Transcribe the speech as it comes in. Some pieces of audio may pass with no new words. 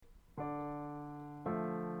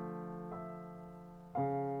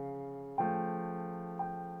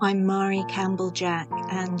I'm Mari Campbell-Jack,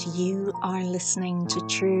 and you are listening to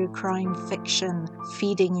True Crime Fiction,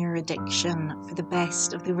 feeding your addiction for the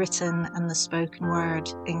best of the written and the spoken word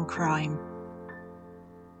in crime.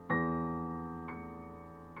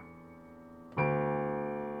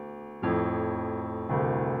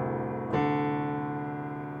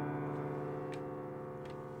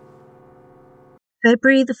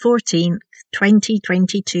 February the 14th,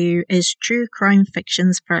 2022 is True Crime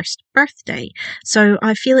Fiction's first birthday, so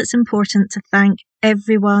I feel it's important to thank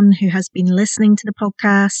everyone who has been listening to the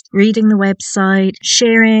podcast, reading the website,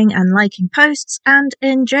 sharing and liking posts, and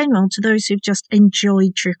in general to those who've just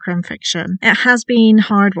enjoyed True Crime Fiction. It has been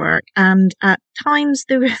hard work, and at times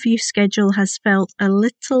the review schedule has felt a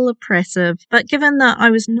little oppressive, but given that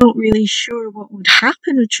I was not really sure what would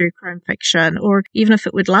happen with True Crime Fiction, or even if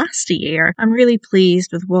it would last a year, I'm really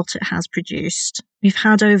pleased with what it has produced. We've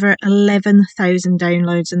had over 11,000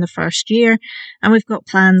 downloads in the first year, and we've got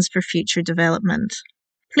plans for future development.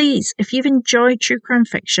 Please, if you've enjoyed True Crime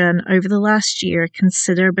Fiction over the last year,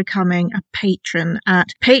 consider becoming a patron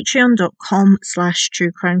at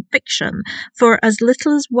patreon.com/truecrimefiction for as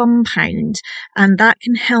little as £1, and that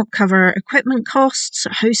can help cover equipment costs,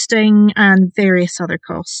 hosting, and various other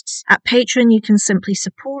costs. At Patreon, you can simply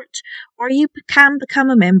support, or you can become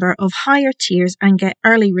a member of higher tiers and get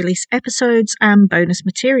early release episodes and bonus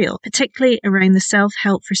material, particularly around the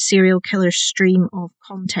Self-Help for Serial Killers stream of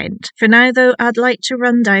content. For now, though, I'd like to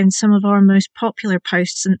run down some of our most popular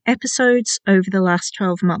posts and episodes over the last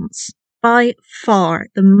 12 months. By far,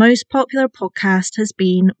 the most popular podcast has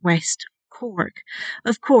been West Cork.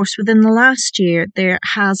 Of course, within the last year, there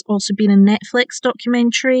has also been a Netflix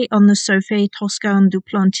documentary on the Sophie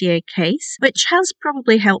Toscan-Duplantier case, which has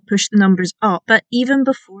probably helped push the numbers up, but even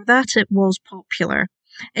before that, it was popular.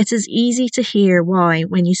 It is easy to hear why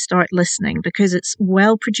when you start listening, because it's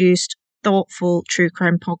well-produced, thoughtful true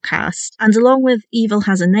crime podcast. And along with Evil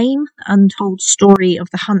Has a Name, Untold Story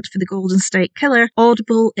of the Hunt for the Golden State Killer,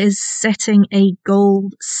 Audible is setting a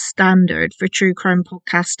gold standard for true crime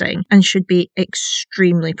podcasting and should be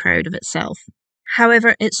extremely proud of itself.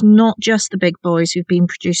 However, it's not just the big boys who've been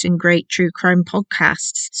producing great true crime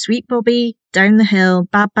podcasts. Sweet Bobby, Down the Hill,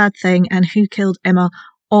 Bad Bad Thing, and Who Killed Emma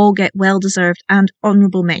all get well-deserved and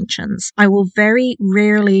honourable mentions. I will very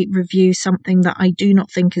rarely review something that I do not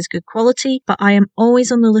think is good quality, but I am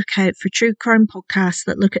always on the lookout for true crime podcasts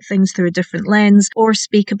that look at things through a different lens or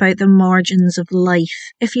speak about the margins of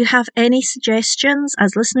life. If you have any suggestions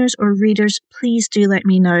as listeners or readers, please do let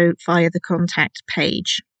me know via the contact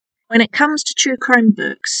page. When it comes to true crime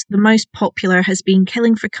books, the most popular has been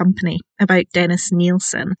Killing for Company, about Dennis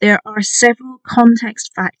Nielsen. There are several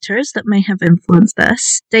context factors that may have influenced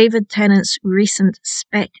this. David Tennant's recent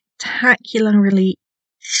spectacularly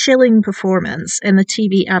chilling performance in the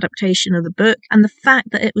TV adaptation of the book, and the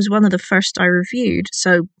fact that it was one of the first I reviewed,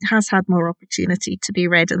 so has had more opportunity to be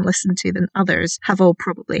read and listened to than others, have all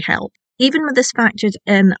probably helped. Even with this factored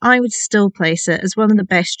in, I would still place it as one of the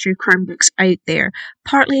best true crime books out there,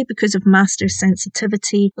 partly because of Master's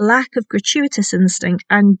sensitivity, lack of gratuitous instinct,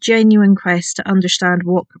 and genuine quest to understand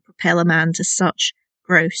what could propel a man to such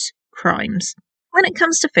gross crimes. When it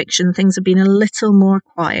comes to fiction, things have been a little more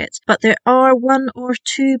quiet, but there are one or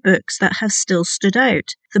two books that have still stood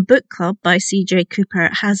out. The Book Club by C.J. Cooper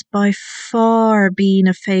has by far been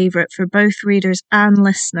a favourite for both readers and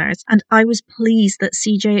listeners, and I was pleased that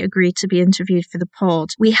C.J. agreed to be interviewed for the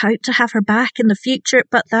pod. We hope to have her back in the future,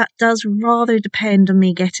 but that does rather depend on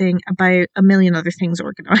me getting about a million other things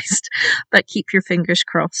organised. But keep your fingers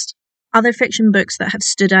crossed. Other fiction books that have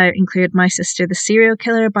stood out include My Sister the Serial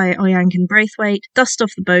Killer by Oyankin Braithwaite, Dust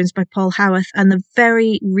Off the Bones by Paul Howarth, and the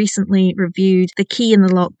very recently reviewed The Key in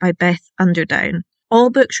the Lock by Beth Underdown. All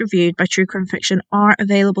books reviewed by True Crime Fiction are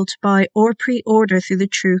available to buy or pre-order through the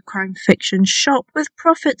True Crime Fiction shop, with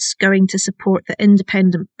profits going to support the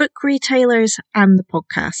independent book retailers and the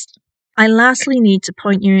podcast. I lastly need to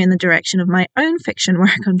point you in the direction of my own fiction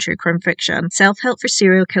work on True Crime Fiction. Self-Help for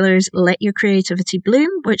Serial Killers, Let Your Creativity Bloom,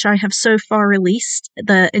 which I have so far released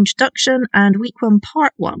the introduction and week 1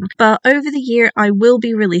 part 1. But over the year I will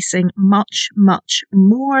be releasing much, much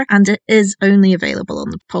more, and it is only available on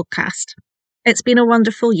the podcast. It's been a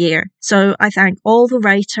wonderful year, so I thank all the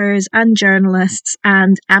writers and journalists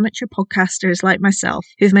and amateur podcasters like myself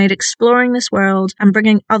who've made exploring this world and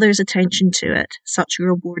bringing others' attention to it such a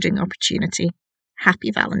rewarding opportunity.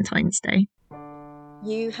 Happy Valentine's Day.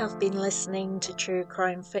 You have been listening to True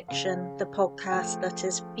Crime Fiction, the podcast that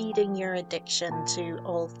is feeding your addiction to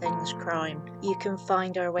all things crime. You can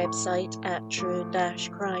find our website at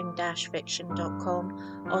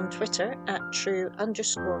true-crime-fiction.com, on Twitter at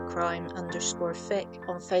true_crime_fic,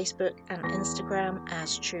 on Facebook and Instagram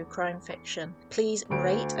as True Crime Fiction. Please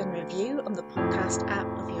rate and review on the podcast app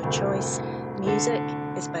of your choice. Music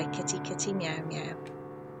is by Kitty Kitty Meow Meow.